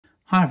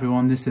Hi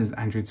everyone, this is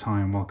Andrew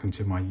Tsai and welcome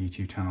to my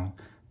YouTube channel.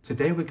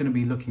 Today we're going to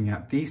be looking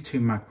at these two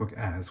MacBook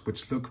Airs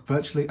which look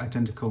virtually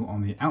identical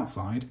on the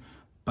outside,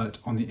 but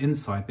on the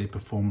inside they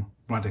perform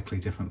radically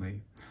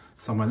differently.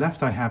 So on my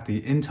left I have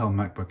the Intel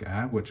MacBook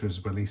Air, which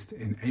was released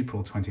in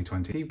April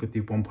 2020 with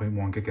the 1.1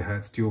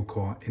 GHz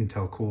dual-core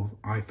Intel Core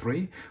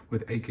i3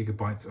 with 8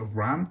 GB of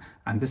RAM,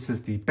 and this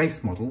is the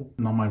base model.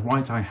 And on my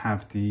right I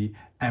have the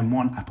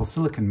M1 Apple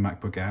Silicon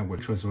MacBook Air,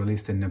 which was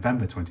released in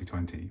November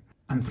 2020.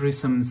 And through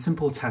some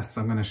simple tests,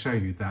 I'm going to show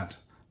you that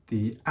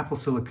the Apple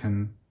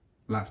Silicon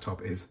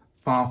laptop is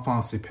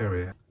far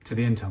superior to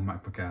the Intel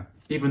MacBook Air,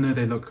 even though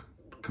they look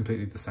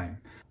completely the same.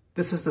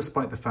 This is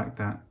despite the fact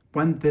that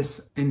when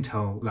this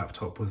Intel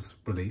laptop was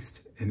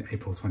released in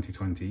April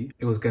 2020,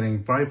 it was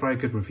getting very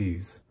good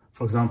reviews.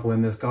 For example,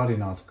 in this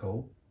Guardian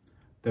article,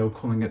 they were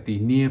calling it the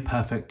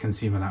near-perfect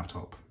consumer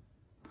laptop.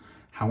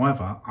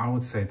 However, I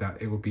would say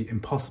that it would be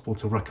impossible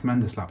to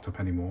recommend this laptop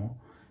anymore,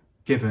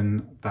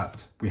 given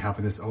that we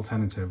have this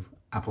alternative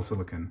Apple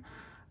Silicon.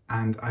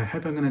 And I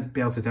hope I'm going to be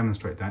able to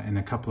demonstrate that in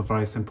a couple of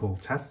very simple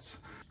tests.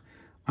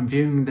 I'm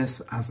viewing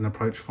this as an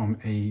approach from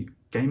a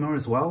gamer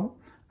as well,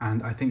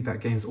 and I think that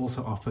games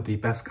also offer the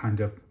best kind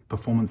of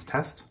performance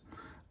test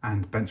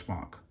and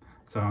benchmark.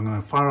 So I'm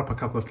going to fire up a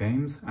couple of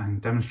games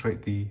and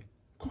demonstrate the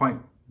quite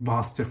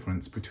vast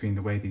difference between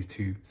the way these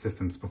two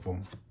systems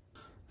perform.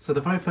 So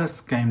the very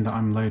first game that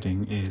I'm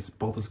loading is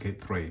Baldur's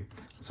Gate 3.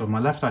 So on my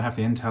left I have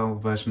the Intel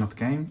version of the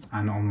game,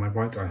 and on my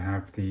right I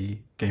have the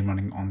game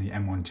running on the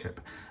M1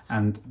 chip.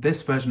 And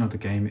this version of the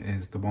game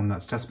is the one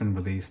that's just been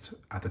released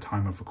at the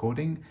time of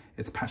recording.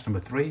 It's patch number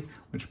 3,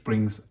 which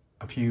brings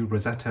a few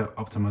Rosetta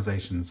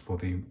optimizations for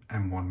the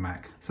M1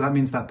 Mac. So that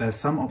means that there's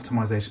some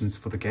optimizations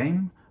for the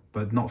game,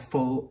 but not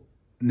full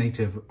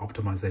native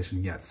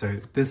optimization yet. So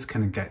this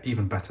can get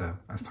even better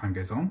as time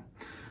goes on.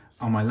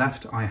 On my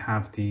left I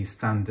have the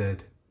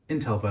standard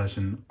Intel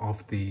version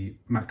of the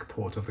Mac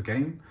port of the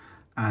game,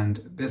 and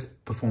this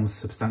performs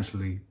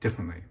substantially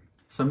differently.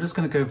 So I'm just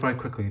going to go very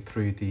quickly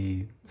through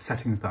the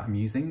settings that I'm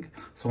using.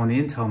 So on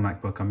the Intel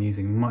MacBook I'm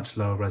using much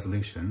lower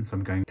resolution, so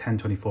I'm going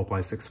 1024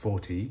 by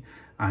 640,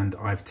 and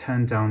I've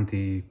turned down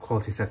the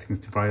quality settings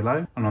to very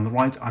low. And on the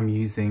right I'm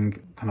using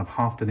kind of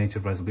half the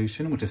native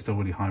resolution, which is still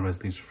really high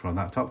resolution for a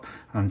laptop,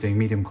 and I'm doing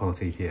medium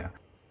quality here.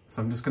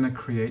 So I'm just going to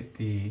create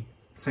the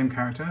same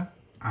character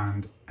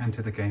and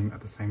enter the game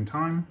at the same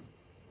time.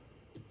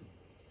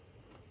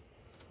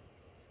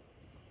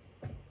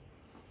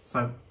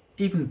 So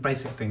even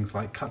basic things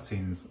like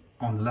cutscenes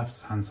on the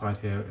left hand side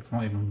here, it's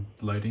not even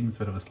loading, it's a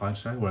bit of a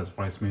slideshow, whereas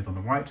very smooth on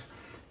the right.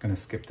 I'm going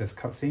to skip this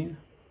cutscene.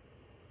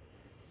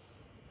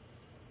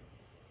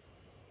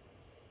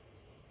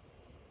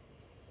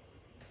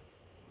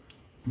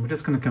 We're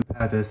just going to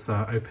compare this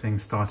opening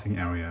starting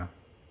area.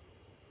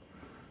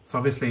 So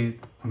obviously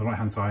on the right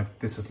hand side,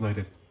 this is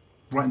loaded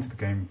right into the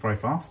game very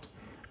fast,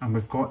 and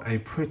we've got a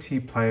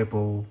pretty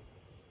playable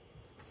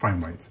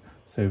frame rate.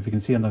 So if you can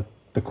see on the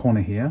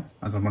corner here,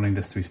 as I'm running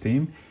this through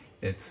Steam,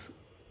 it's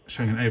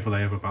showing an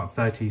overlay of about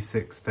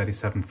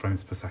 37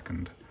 frames per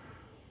second.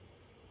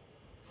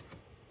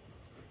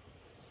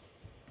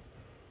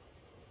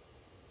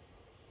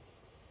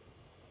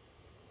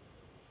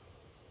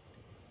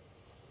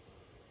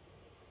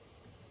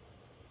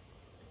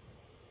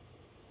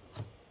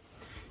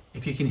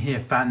 If you can hear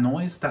fan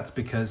noise, that's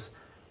because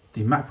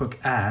the MacBook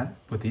Air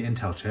with the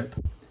Intel chip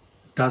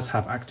does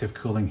have active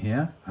cooling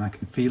here, and I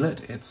can feel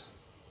it. It's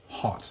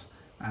hot,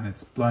 and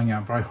it's blowing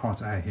out very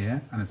hot air here,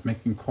 and it's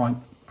making quite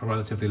a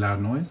relatively loud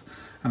noise.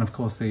 And of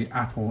course the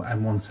Apple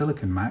M1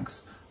 Silicon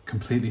Macs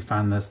completely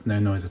fanless, no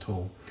noise at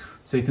all.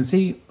 So you can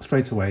see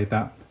straight away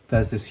that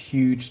there's this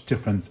huge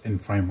difference in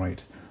frame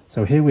rate.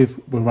 So here we're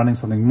running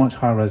something much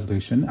higher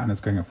resolution, and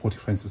it's going at 40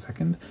 frames per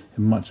second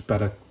in much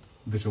better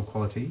visual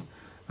quality.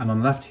 And on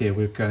the left here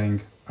we're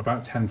getting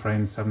about 10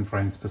 frames, 7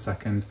 frames per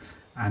second,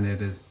 and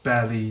it is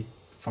barely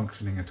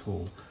functioning at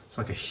all. It's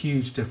like a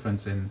huge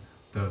difference in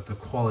the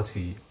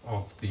quality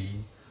of the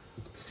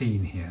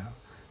scene here.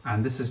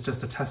 And this is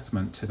just a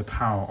testament to the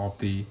power of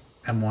the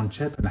M1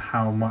 chip and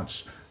how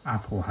much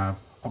Apple have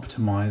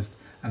optimized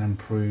and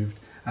improved.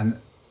 And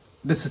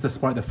this is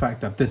despite the fact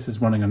that this is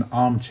running an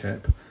ARM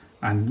chip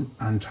and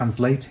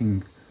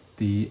translating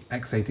the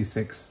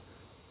x86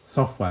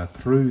 software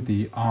through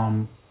the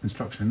ARM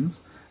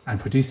instructions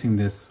and producing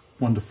this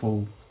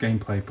wonderful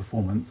gameplay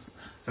performance.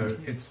 So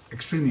it's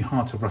extremely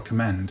hard to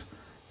recommend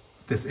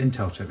this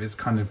Intel chip. It's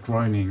kind of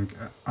groaning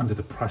under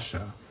the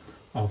pressure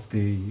of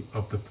the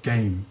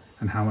game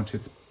and how much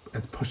it's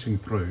pushing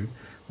through.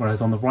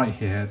 Whereas on the right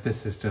here,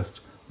 this is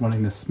just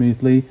running this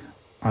smoothly.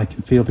 I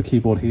can feel the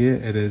keyboard here.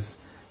 It is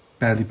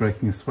barely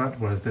breaking a sweat,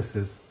 whereas this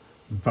is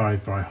very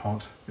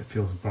hot. It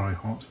feels very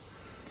hot.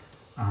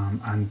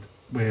 And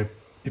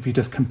if you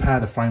just compare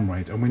the frame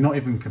rate, and we're not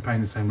even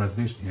comparing the same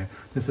resolution here,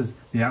 this is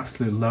the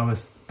absolute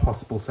lowest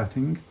possible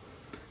setting.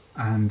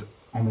 And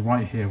on the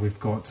right here, we've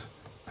got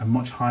a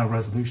much higher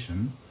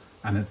resolution,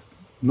 and it's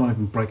not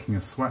even breaking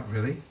a sweat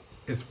really.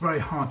 It's very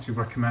hard to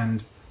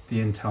recommend the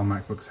Intel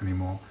MacBooks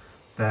anymore.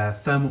 Their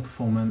thermal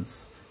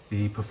performance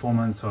the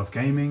performance of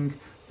gaming,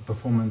 the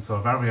performance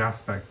of every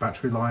aspect,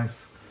 battery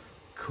life,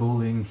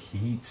 cooling,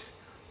 heat,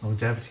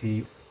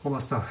 longevity, all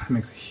that stuff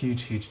makes a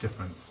huge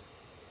difference.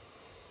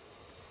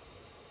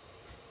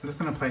 I'm just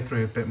going to play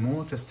through a bit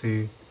more just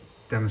to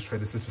demonstrate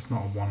this is just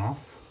not a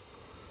one-off.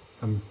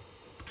 So I'm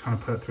trying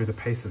to put it through the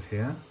paces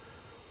here.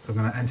 So I'm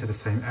going to enter the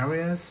same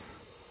areas,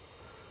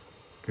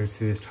 go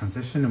through this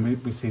transition,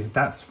 and we see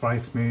that's very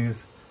smooth,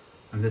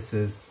 and this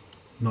is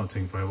not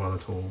doing very well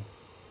at all.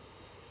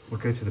 We'll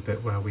go to the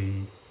bit where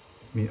we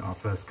meet our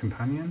first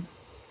companion.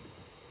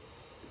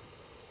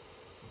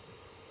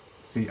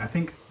 See, I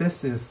think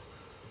this is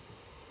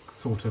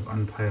sort of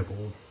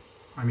unplayable.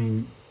 I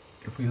mean,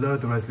 if we lower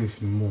the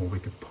resolution more, we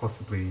could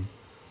possibly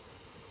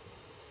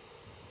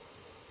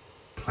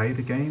play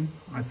the game,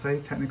 I'd say,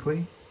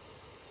 technically,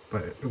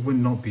 but it would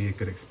not be a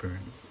good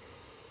experience.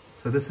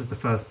 So this is the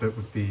first bit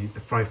with the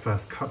very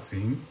first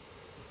cutscene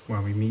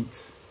where we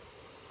meet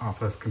our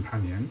first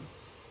companion,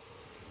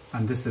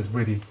 and this is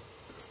really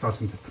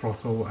starting to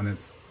throttle and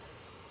it's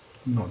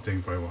not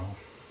doing very well.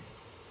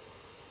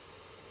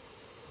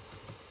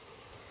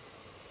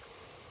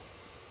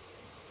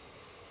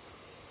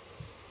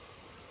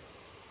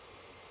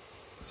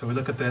 So we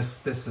look at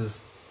this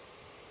is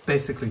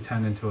basically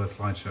turned into a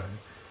slideshow,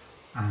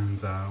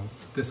 and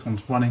this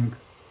one's running,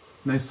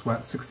 no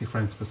sweat, 60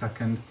 frames per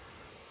second,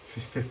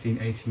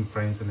 15-18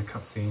 frames in the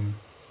cutscene.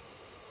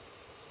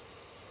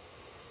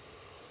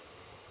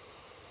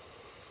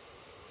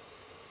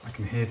 I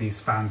can hear these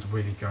fans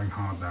really going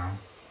hard now.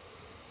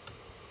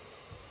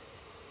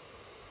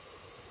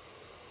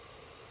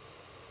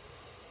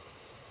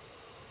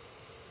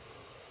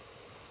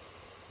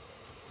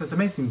 So it's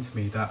amazing to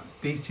me that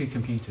these two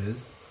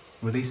computers,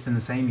 released in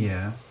the same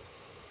year,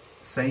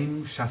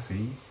 same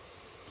chassis,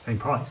 same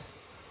price,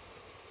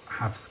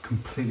 have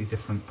completely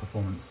different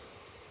performance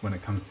when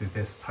it comes to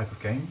this type of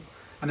game.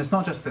 And it's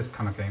not just this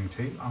kind of game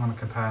too, I'm going to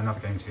compare another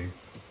game too.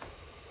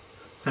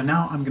 So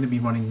now I'm going to be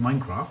running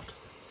Minecraft.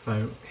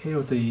 So here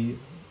are the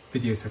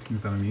video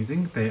settings that I'm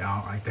using. They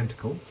are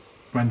identical.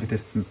 Render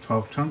distance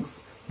 12 chunks,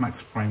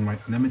 max frame rate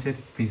unlimited,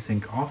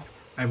 VSync off,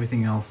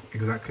 everything else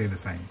exactly the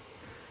same.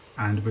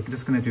 And we're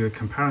just going to do a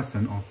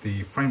comparison of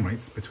the frame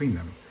rates between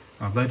them.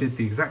 I've loaded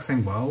the exact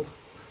same world,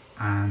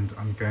 and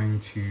I'm going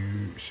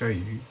to show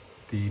you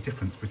the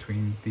difference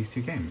between these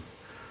two games.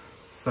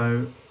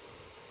 So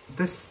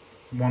this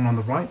one on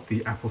the right,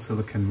 the Apple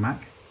Silicon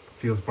Mac,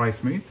 feels very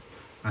smooth,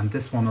 and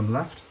this one on the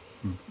left,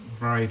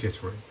 very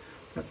jittery.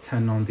 Let's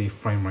turn on the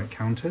frame rate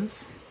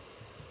counters,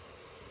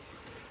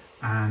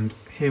 and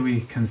here we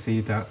can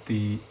see that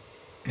the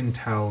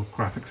Intel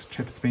graphics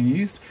chip is being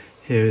used.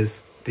 Here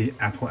is the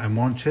Apple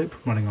M1 chip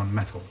running on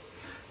metal,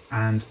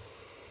 and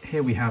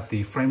here we have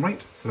the frame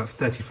rate, so that's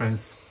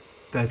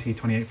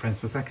 28 frames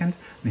per second,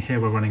 and here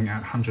we're running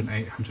at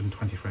 108,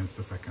 120 frames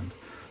per second.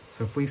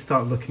 So if we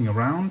start looking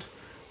around,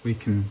 we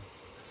can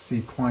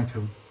see quite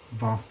a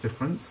vast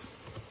difference.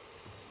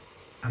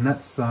 And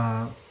let's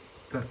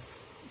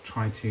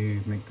try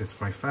to make this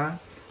very fair.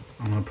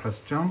 I'm going to press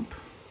jump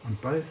on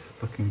both,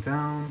 looking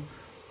down,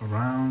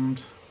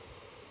 around.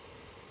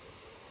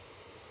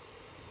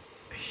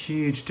 A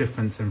huge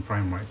difference in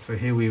frame rate. So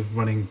here we're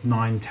running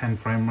 9-10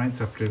 frame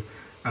rates after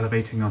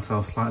elevating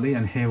ourselves slightly,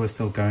 and here we're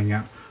still going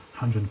at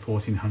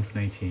 114,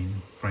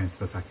 118 frames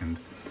per second.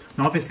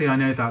 Now obviously I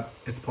know that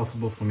it's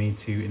possible for me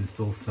to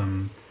install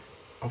some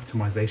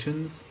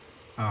optimizations,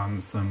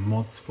 some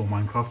mods for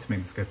Minecraft to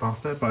make this go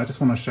faster, but I just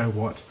want to show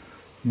what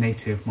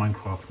native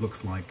Minecraft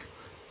looks like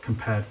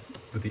compared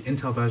with the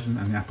Intel version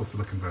and the Apple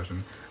Silicon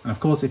version. And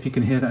of course, if you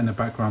can hear that in the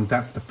background,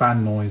 that's the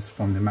fan noise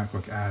from the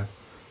MacBook Air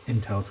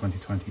Intel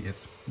 2020.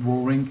 It's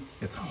roaring,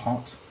 it's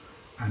hot,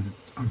 and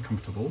it's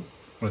uncomfortable.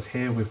 Whereas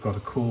here we've got a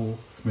cool,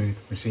 smooth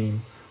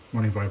machine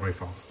running very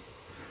fast.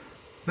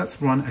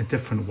 Let's run a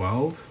different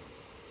world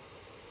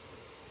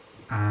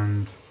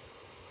and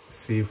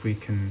see if we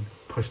can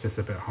push this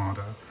a bit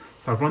harder.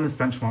 So I've run this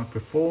benchmark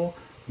before.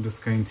 I'm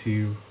just going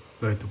to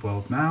load the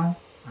world now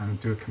and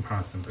do a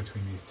comparison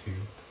between these two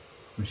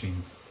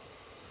machines.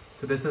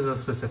 So this is a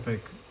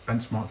specific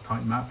benchmark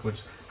type map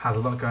which has a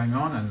lot going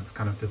on, and it's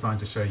kind of designed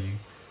to show you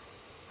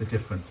the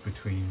difference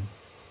between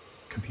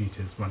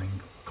computers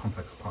running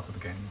complex parts of the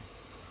game.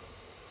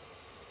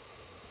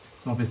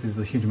 So obviously there's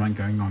a huge amount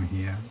going on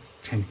here. It's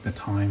changing the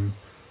time,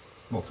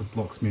 lots of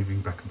blocks moving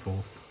back and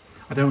forth.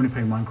 I don't really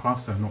play Minecraft,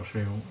 so I'm not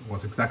sure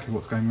exactly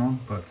what's going on,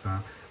 but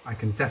I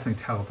can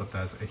definitely tell that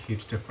there's a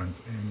huge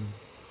difference in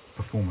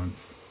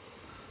performance.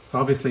 So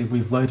obviously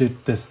we've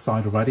loaded this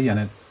side already and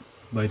it's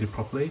loaded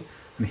properly,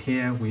 and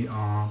here we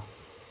are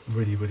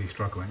really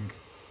struggling.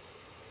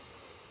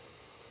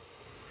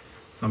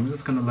 So I'm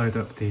just going to load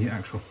up the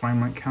actual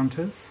frame rate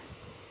counters.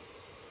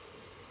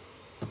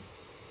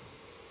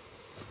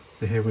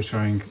 So here we're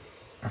showing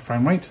a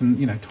frame rate, and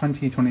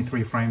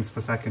 20-23 frames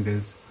per second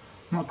is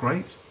not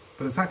great,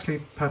 but it's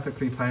actually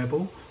perfectly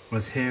playable.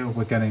 Whereas here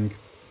we're getting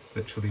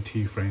literally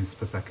 2 frames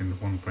per second,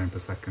 1 frame per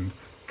second,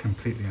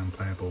 completely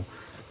unplayable.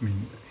 I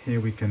mean, here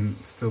we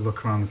can still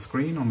look around the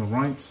screen on the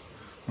right.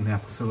 on the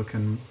Apple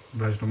Silicon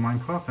version of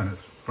Minecraft, and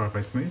it's very,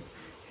 very smooth.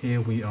 Here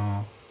we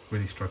are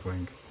really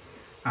struggling.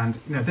 And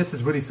this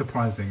is really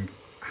surprising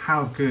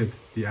how good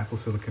the Apple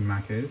Silicon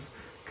Mac is,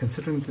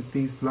 considering that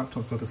these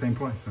laptops are the same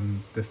price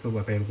and they're still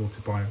available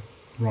to buy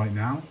right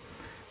now.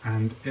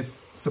 And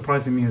it's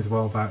surprising me as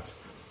well that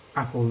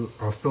Apple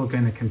are still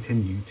going to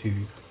continue to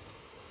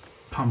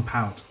pump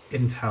out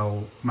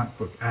Intel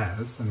MacBook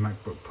Airs and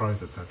MacBook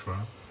Pros,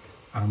 etc.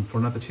 For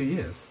another 2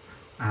 years.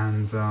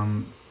 And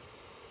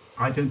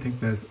I don't think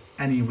there's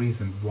any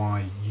reason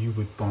why you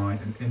would buy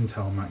an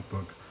Intel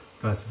MacBook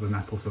versus an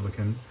Apple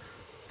Silicon.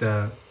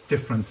 The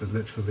difference is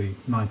literally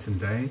night and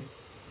day.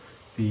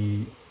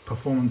 The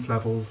performance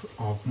levels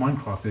of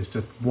Minecraft is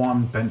just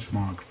one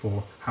benchmark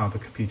for how the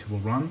computer will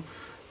run.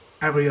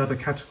 Every other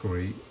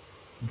category,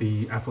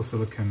 the Apple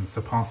Silicon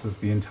surpasses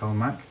the Intel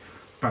Mac: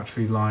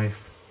 battery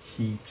life,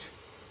 heat,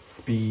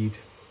 speed,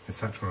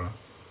 etc.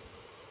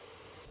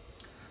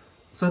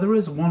 So there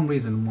is one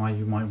reason why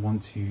you might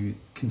want to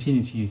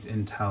continue to use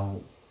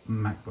Intel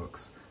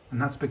MacBooks, and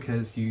that's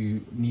because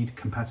you need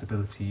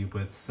compatibility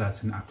with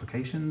certain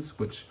applications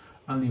which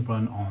only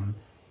run on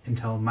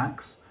Intel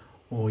Macs,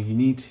 or you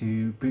need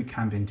to boot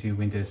camp into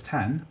Windows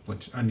 10,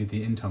 which only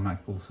the Intel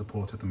Mac will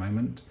support at the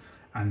moment,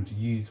 and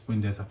use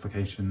Windows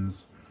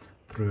applications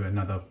through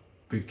another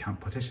boot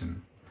camp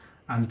partition.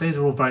 And those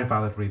are all very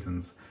valid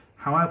reasons.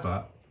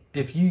 However,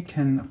 if you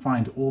can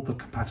find all the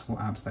compatible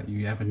apps that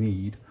you ever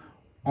need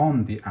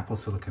on the Apple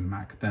Silicon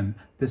Mac, then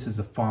this is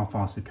a far,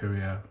 far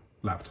superior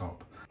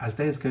laptop. As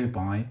days go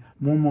by,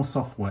 more and more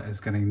software is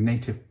getting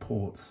native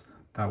ports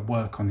that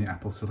work on the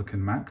Apple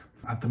Silicon Mac.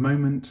 At the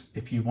moment,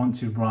 if you want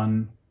to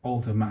run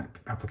older Mac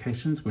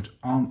applications which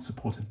aren't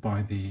supported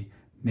by the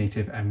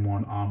native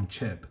M1 ARM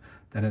chip,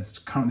 then it's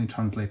currently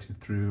translated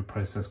through a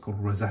process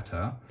called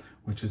Rosetta,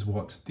 which is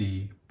what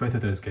both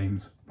of those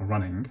games are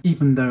running.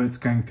 Even though it's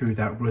going through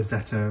that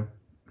Rosetta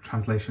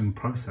translation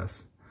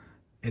process,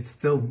 it's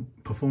still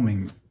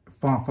performing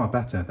far, far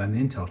better than the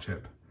Intel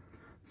chip.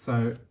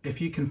 So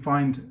if you can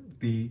find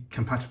the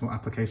compatible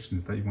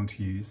applications that you want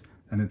to use,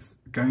 then it's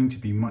going to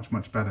be much,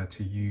 much better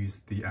to use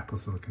the Apple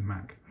Silicon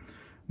Mac.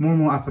 More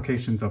and more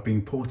applications are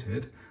being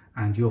ported,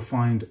 and you'll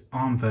find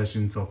ARM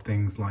versions of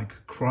things like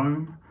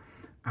Chrome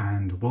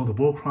and World of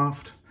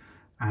Warcraft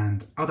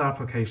and other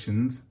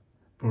applications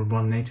will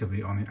run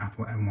natively on the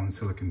Apple M1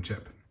 Silicon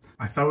chip.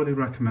 I thoroughly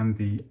recommend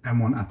the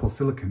M1 Apple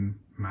Silicon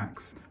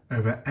Macs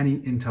over any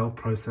Intel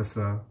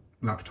processor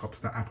laptops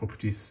that Apple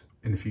produce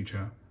in the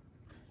future.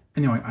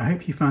 Anyway, I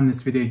hope you found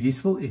this video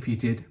useful. If you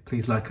did,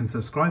 please like and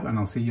subscribe, and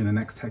I'll see you in the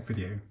next tech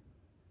video.